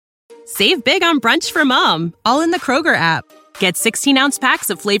Save big on brunch for mom, all in the Kroger app. Get 16-ounce packs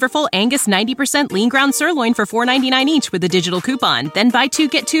of flavorful Angus 90% lean ground sirloin for $4.99 each with a digital coupon. Then buy 2,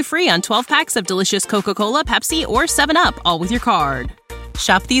 get 2 free on 12 packs of delicious Coca-Cola, Pepsi, or 7-Up, all with your card.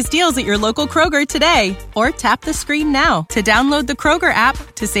 Shop these deals at your local Kroger today, or tap the screen now to download the Kroger app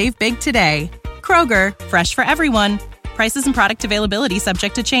to save big today. Kroger, fresh for everyone. Prices and product availability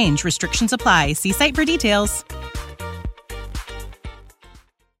subject to change. Restrictions apply. See site for details.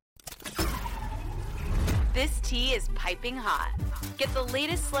 This tea is piping hot. Get the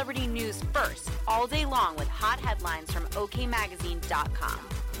latest celebrity news first all day long with hot headlines from okmagazine.com.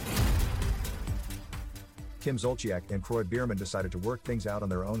 Kim Zolciak and Kroy Biermann decided to work things out on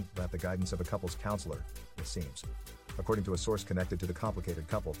their own without the guidance of a couple's counselor, it seems. According to a source connected to the complicated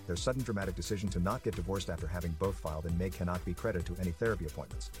couple, their sudden dramatic decision to not get divorced after having both filed in May cannot be credited to any therapy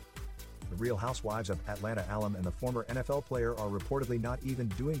appointments. The Real Housewives of Atlanta alum and the former NFL player are reportedly not even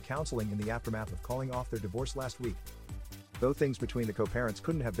doing counseling in the aftermath of calling off their divorce last week. Though things between the co-parents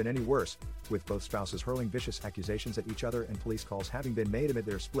couldn't have been any worse, with both spouses hurling vicious accusations at each other and police calls having been made amid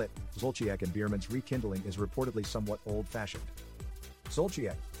their split, Zolciak and Biermann's rekindling is reportedly somewhat old-fashioned.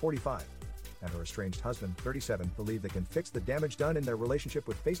 Zolciak, 45, and her estranged husband, 37, believe they can fix the damage done in their relationship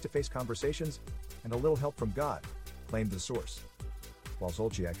with face-to-face conversations and a little help from God, claimed the source. While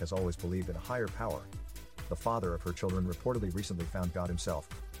Zolciak has always believed in a higher power, the father of her children reportedly recently found God himself.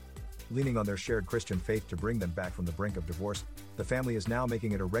 Leaning on their shared Christian faith to bring them back from the brink of divorce, the family is now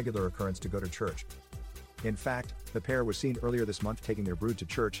making it a regular occurrence to go to church. In fact, the pair was seen earlier this month taking their brood to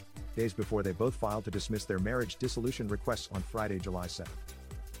church, days before they both filed to dismiss their marriage dissolution requests on Friday, July 7th.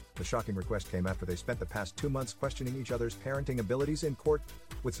 The shocking request came after they spent the past 2 months questioning each other's parenting abilities in court,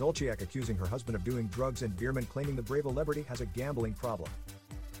 with Zolciak accusing her husband of doing drugs and Biermann claiming the brave celebrity has a gambling problem.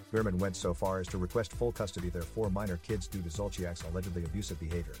 Biermann went so far as to request full custody of their 4 minor kids due to Zolciak's allegedly abusive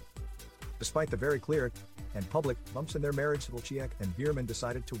behavior. Despite the very clear and public bumps in their marriage, Zolciak and Biermann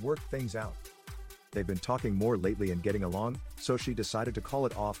decided to work things out. They've been talking more lately and getting along, so she decided to call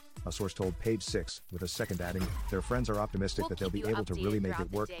it off, a source told Page 6, with a second adding, their friends are optimistic that they'll be able to really make it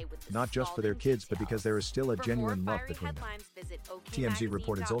work, not just for their kids but because there is still a genuine love between them. TMZ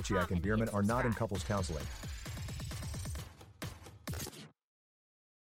reported Zolciak and Biermann are not in couples counseling.